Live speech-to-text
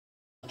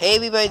Hey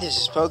everybody,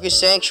 this is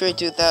Sanctuary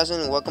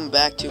 2000 and welcome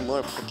back to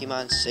more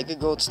Pokemon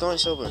Sacredgold, Storm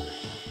Silver.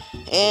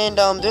 And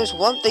there's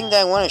one thing that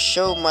I want to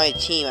show my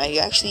team. I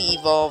actually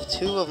evolved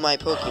 2 of my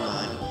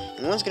Pokemon,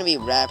 and one's gonna be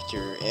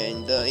Raptor.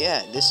 And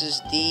yeah, this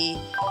is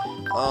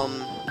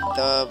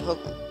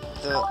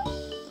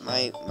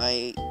my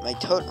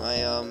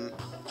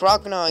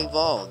Crocodile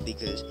evolved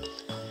because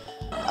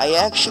I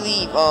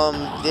actually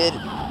did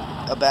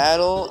a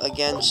battle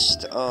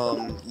against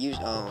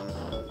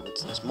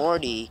what's this,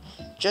 Morty,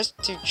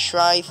 just to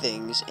try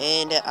things,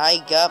 and I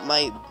got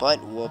my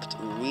butt whooped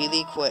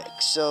really quick.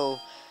 So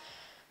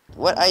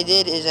what I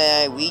did is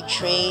I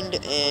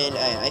retrained, and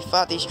I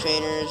fought these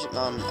trainers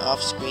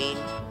off screen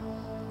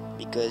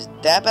because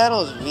that battle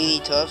is really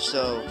tough.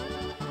 So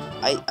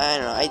I don't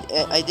know,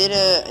 I did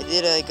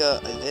like a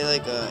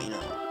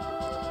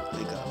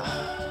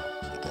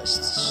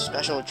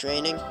special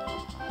training.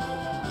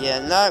 Yeah,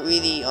 not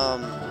really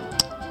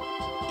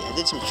I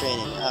did some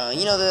training.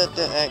 You know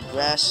that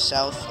grass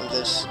south of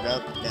this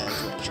route? Yeah,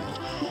 that's where I trained.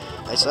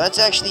 Alright, so let's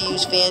actually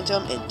use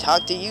Phantom and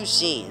talk to you,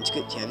 Scene. It's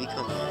good to have you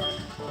come here.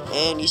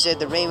 And you said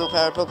the Rainbow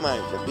Power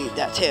Pokemon reviewed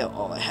that tail.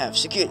 All I have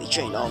securely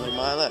trained all in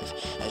my life.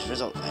 As a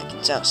result, I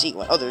can see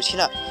what others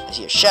cannot. I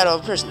see a shadow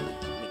of a person make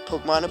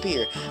Pokemon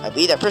appear. I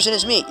believe that person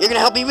is me. You're gonna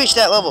help me reach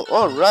that level.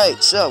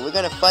 Alright, so we're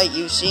gonna fight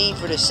you, Scene,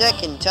 for the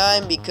second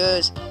time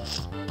because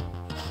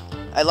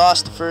I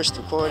lost the first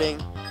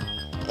recording.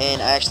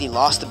 And I actually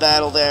lost the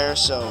battle there,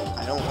 so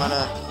I don't want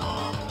to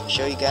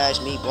show you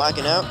guys me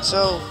blacking out.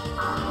 So,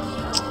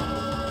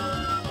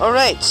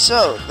 alright,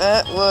 so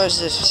that was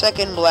the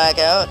second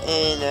blackout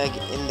in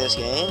this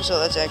game. So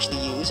let's actually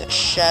use a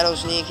Shadow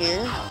Sneak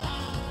here.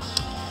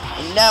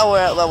 And now we're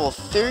at level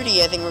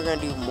 30. I think we're going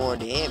to do more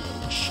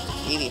damage.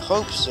 Really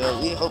hope so.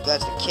 Really hope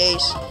that's the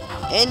case.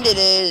 And it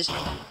is.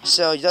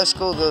 So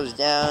Duskull goes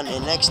down,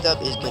 and next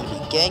up is going to be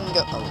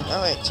Gengar. Oh,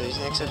 alright, so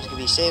next up is going to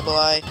be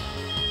Sableye.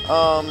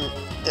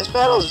 This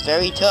battle is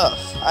very tough.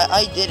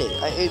 I did it.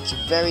 It's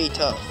very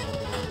tough.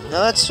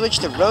 Now let's switch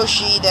to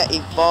Roshi that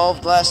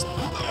evolved last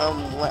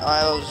when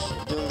I was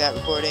doing that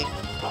recording.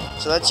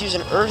 So let's use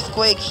an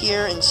Earthquake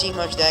here and see how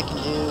much that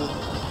can do.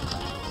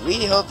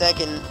 Really hope that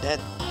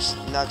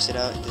knocks it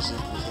out. It doesn't.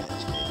 Yeah,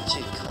 it's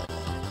great.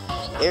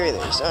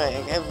 Aerialist. Alright,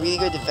 I have really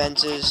good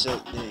defenses,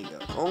 so there you go.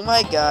 Oh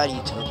my god,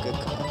 you took a good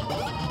call.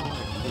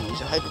 I'm gonna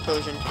use a Hyper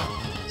Potion.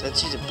 So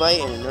let's use a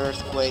Bite and an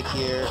Earthquake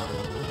here. I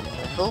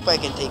hope I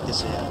can take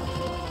this out.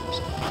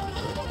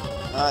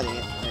 Ah, dang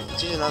it. Alright,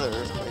 let's use another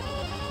Earthquake.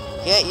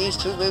 Can't use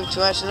 2 moves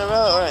twice in a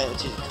row. Alright,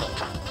 let's use a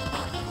Cut.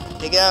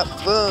 Take it out.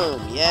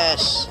 Boom.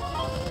 Yes.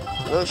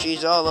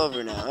 Roshi's all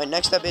over now. Alright,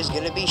 next up is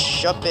going to be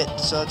Shuppet.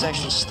 So let's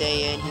actually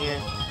stay in here.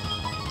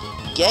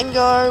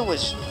 Gengar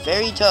was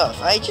very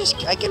tough. I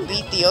can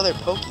beat the other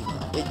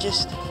Pokemon. It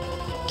just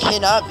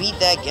cannot beat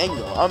that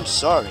Gengar. I'm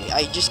sorry.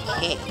 I just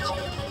can't.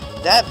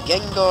 That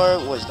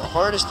Gengar was the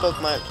hardest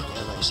Pokemon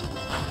I've ever seen.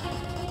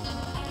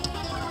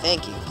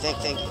 Thank you.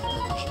 Thank you.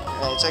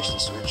 Alright, let's actually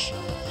switch.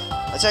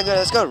 Let's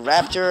go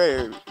Raptor,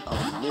 or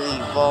newly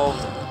evolved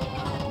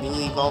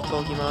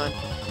Pokemon.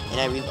 And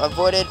I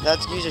avoided.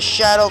 Let's use a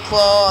Shadow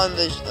Claw on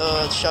the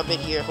Shuppet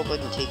here. Hope I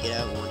can take it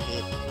out in one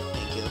hit.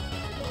 Thank you.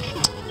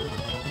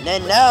 And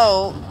then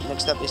now,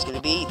 next up is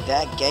gonna be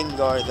that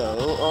Gengar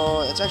though.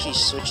 Let's actually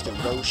switch to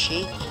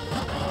Roshi.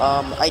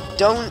 I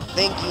don't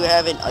think you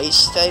have an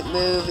Ice type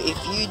move. If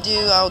you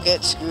do, I'll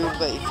get screwed.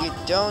 But if you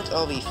don't,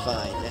 I'll be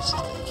fine. That's the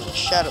thing.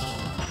 Shadow.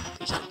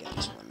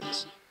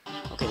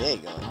 Okay, there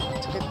you go. I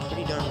took it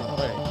pretty darn well.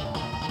 Alright.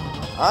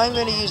 I'm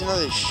gonna use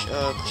another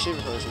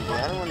Super Potion, but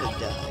I don't want to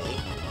die.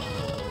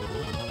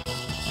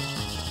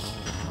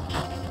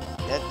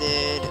 That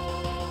did.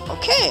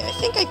 Okay, I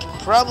think I could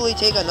probably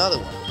take another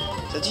one.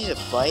 So let's use a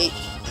Bite,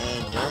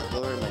 and don't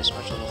lower my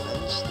special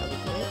defense. That'd be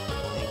great.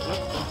 Thank you.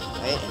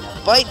 Alright, and a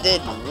Bite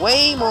did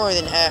way more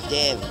than half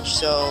damage.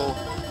 So,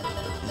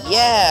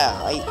 yeah,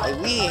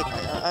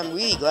 I'm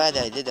really glad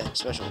that I did that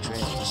special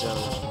training. So.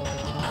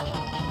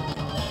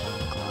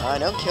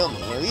 Don't kill me.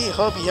 I really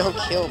hope you don't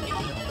kill me.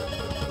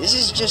 This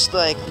is just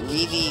like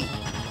really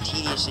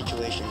tedious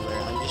situation where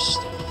I'm just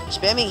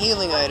spamming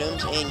healing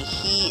items and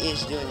he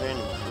is doing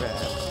random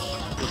crap.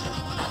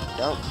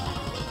 Don't.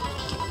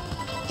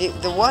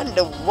 The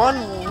one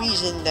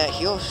reason that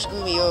he'll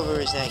screw me over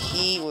is that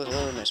he will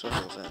lower my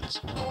special defense.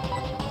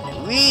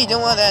 I really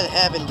don't want that to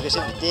happen because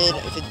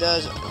if it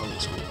does, I'll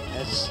get screwed.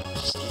 That's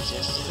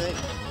just the thing.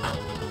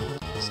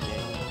 This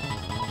game.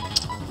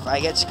 If I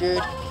get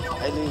screwed,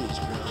 I lose,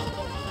 bro.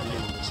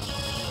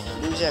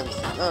 Lose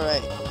everything.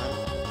 Alright.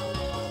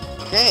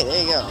 Okay,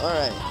 there you go.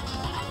 Alright.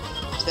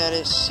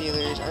 Status,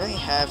 Sealers. I already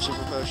have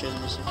Super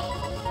Potions.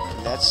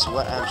 And that's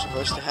what I'm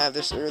supposed to have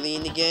this early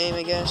in the game,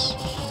 I guess.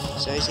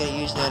 So he's gonna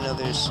use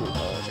another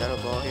Shadow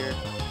Ball here.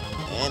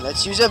 And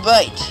let's use a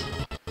Bite.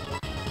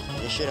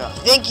 Finish it off.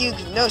 Thank you,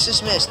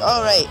 Gnosis missed.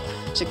 Alright.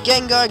 So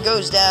Gengar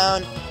goes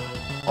down.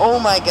 Oh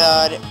my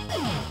god.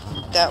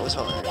 That was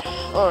hard.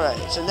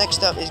 Alright, so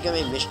next up is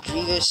gonna be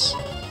Misdreavus.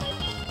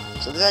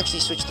 So let's actually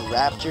switch to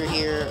Raptor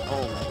here.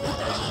 Oh my god,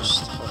 that's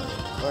just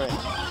horrible. Alright.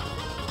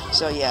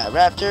 So yeah,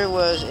 Raptor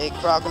was a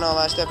crocodile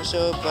last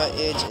episode, but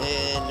it's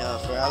in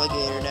for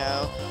alligator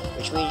now,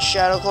 which means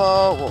Shadow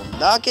Claw will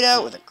knock it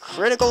out with a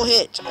critical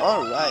hit.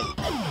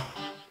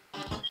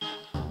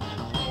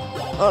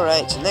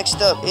 Alright, so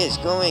next up is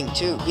going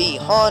to be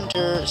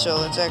Haunter, so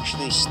let's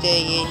actually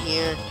stay in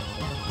here.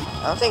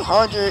 I don't think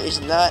Haunter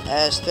is not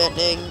as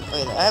threatening.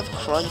 Wait, I have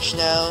Crunch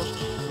now,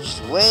 which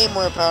is way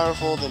more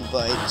powerful than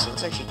Bite, so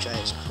let's actually try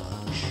his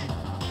Crunch.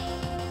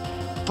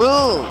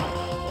 Boom!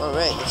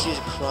 Alright, let's use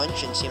a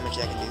Crunch and see how much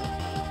that can do.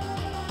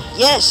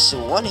 Yes!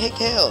 One hit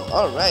KO.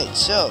 Alright,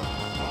 so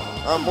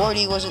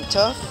Morty wasn't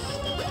tough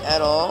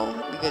at all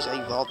because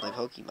I evolved my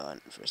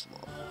Pokemon, first of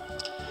all.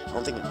 I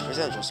don't think the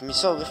percentage was going to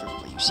be so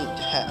different, but you seem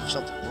to have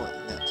something more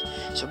than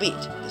that. So be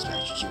it, this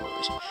match is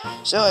yours.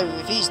 So I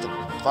released the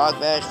Fog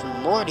Badge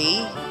from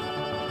Morty,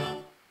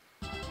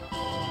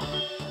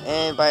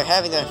 and by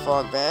having that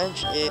Fog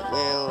Badge, it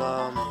will,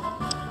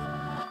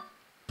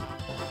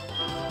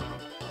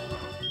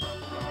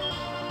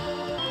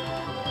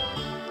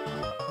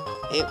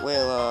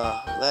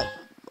 let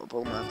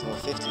Pokemon level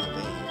 50 obey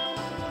you.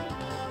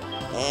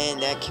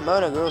 And that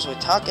Kimono girls were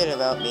talking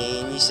about me,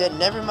 and he said,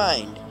 never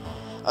mind.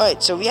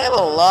 Alright, so we have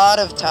a lot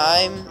of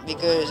time,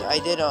 because I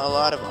did a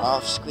lot of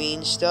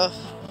off-screen stuff.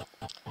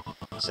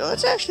 So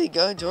let's actually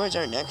go towards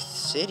our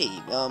next city.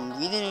 I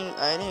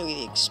didn't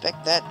really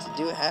expect that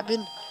to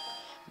happen,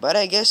 but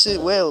I guess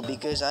it will,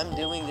 because I'm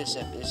doing this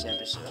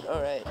episode.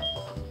 Alright.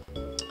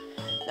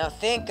 Now,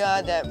 thank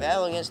God that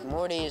battle against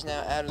Morty is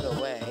now out of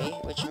the way,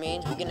 which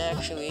means we can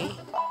actually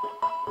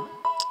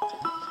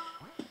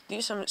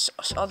do some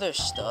other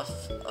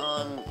stuff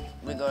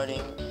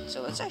regarding.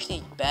 So let's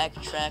actually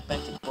backtrack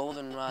back to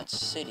Goldenrod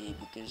City,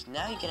 because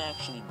now you can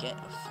actually get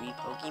a free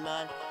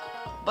Pokemon.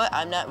 But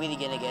I'm not really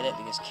gonna get it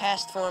because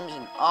Cast Form is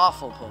an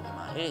awful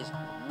Pokemon. It is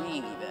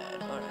really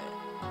bad. Alright.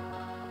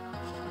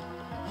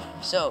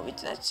 So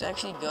let's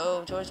actually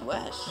go towards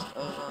west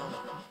of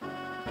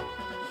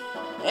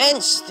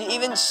and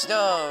Steven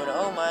Stone.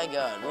 Oh my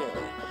God,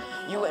 really?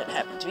 You wouldn't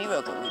happen to be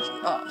Roko, would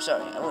you? Oh,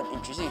 sorry, I want to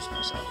introduce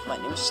myself. My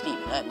name is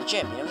Steven. I'm the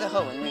champion of the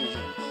Hoenn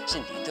region.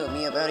 Cynthia told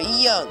me about a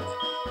young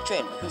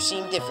trainer who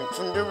seemed different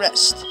from the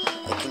rest.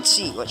 I can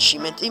see what she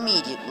meant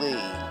immediately.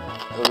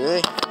 Oh,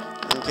 really?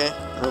 Okay,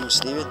 I'm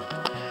Steven.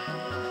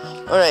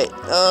 Alright,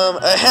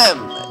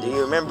 ahem. Do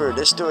you remember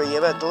the story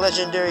about the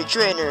legendary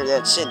trainer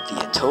that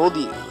Cynthia told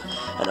you?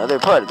 Another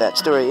part of that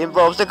story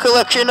involves the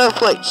collection of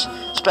plates,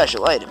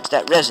 special items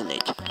that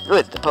resonate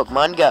with the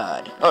Pokemon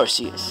god,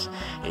 Arceus.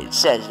 It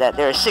says that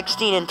there are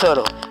 16 in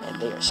total, and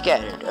they are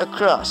scattered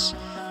across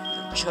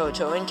the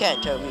Johto and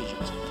Kanto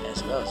regions,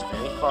 as well as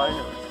very far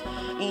north.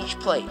 Each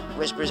plate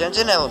represents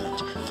an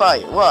element: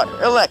 fire,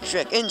 water,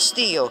 electric, and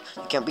steel.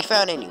 It can't be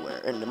found anywhere.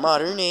 In the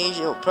modern age,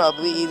 it will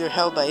probably either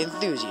held by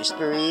enthusiasts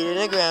buried in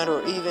the ground,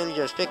 or even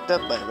just picked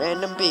up by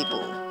random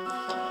people.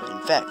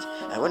 In fact,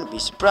 I wouldn't be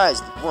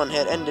surprised if one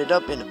had ended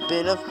up in a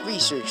bin of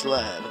research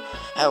lab.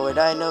 How would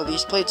I know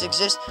these plates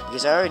exist?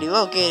 Because I already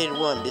located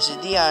one. This is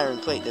the iron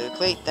plate, the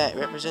plate that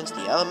represents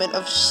the element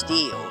of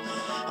steel.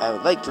 I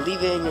would like to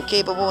leave it in your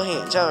capable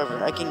hands.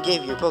 However, I can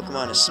give your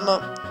Pokemon a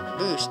small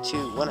boost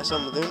to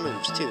some of their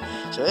moves too,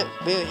 so it'd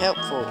be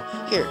helpful.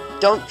 Here,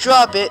 don't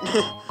drop it.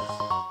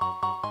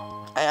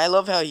 I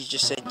love how he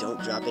just said don't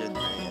drop it at the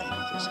very end.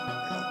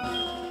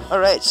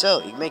 Alright, so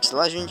it makes the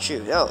legend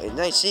true. Oh, it's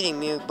nice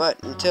seeing you,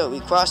 but until we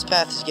cross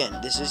paths again,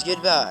 this is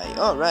goodbye.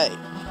 Alright.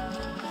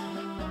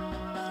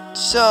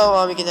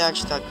 So, we can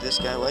actually talk to this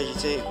guy. Why did you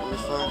say we're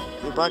from?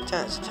 We're back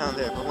town. It's a town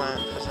there. Pokemon.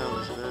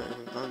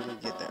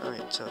 Get there.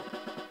 Alright, so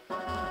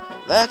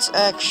let's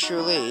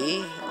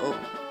actually. Oh,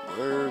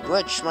 we're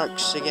glitch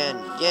marks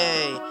again.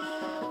 Yay!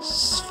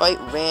 Let's fight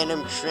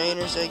random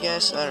trainers, I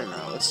guess. I don't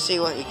know. Let's see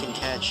what we can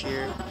catch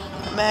here.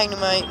 A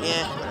Magnemite,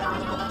 yeah.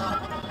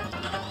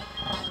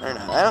 I don't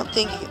know. I don't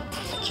think I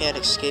can't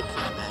escape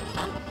from a Magnemite.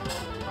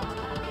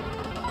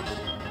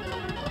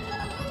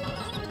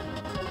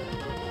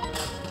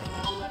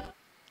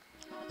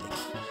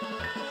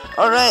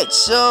 Alright,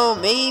 so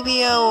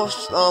maybe I'll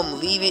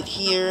leave it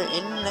here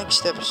in the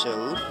next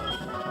episode.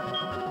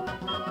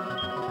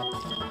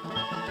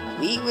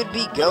 We would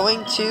be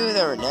going to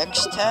our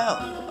next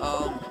town,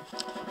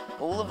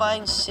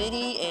 Olivine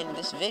City, and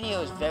this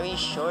video is very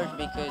short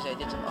because I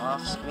did some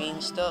off-screen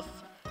stuff.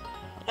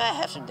 I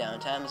have some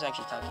downtime. Let's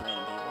actually talk to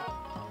random people.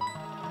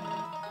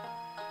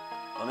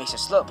 What makes a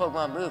slow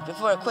Pokemon move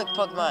before a quick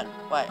Pokemon?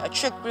 Why, a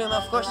Trick Room,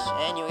 of course,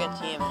 and you get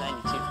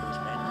TM92 for this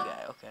random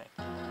guy. Okay.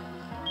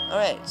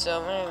 Alright,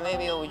 so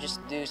maybe we'll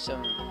just do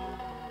some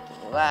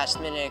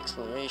last-minute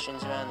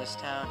explorations around this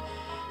town.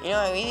 You know,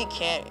 I really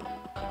can't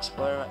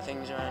explore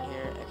things around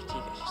here.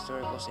 Ecurteak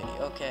Historical City.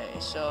 Okay,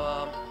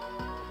 so,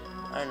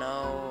 I don't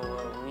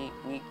know,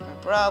 we can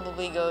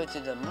probably go to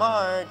the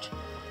mart.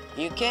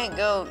 You can't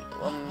go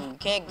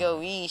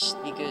east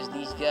because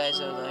these guys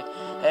are like,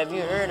 have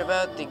you heard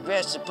about the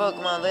aggressive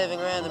Pokemon living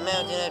around the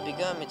mountain I've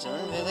become? It's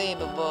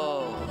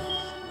unbelievable.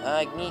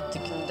 I need to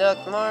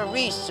conduct more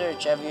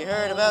research. Have you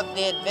heard about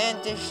the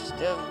advantage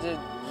of the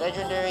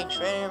legendary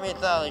trainer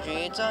mythology?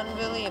 It's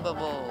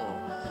unbelievable.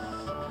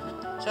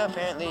 So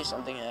apparently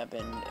something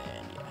happened,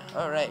 and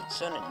yeah. Alright,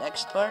 so in the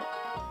next part,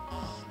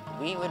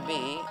 we would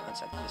be... One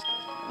second, this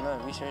goes... No,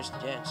 research,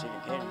 yeah, so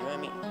you're here to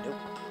join me? Nope.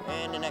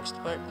 And the next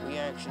part, we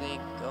are actually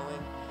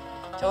going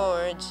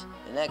towards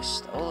the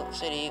next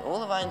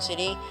Olivine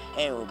City,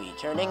 and we'll be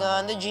turning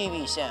on the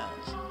GB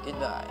sounds.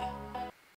 Goodbye.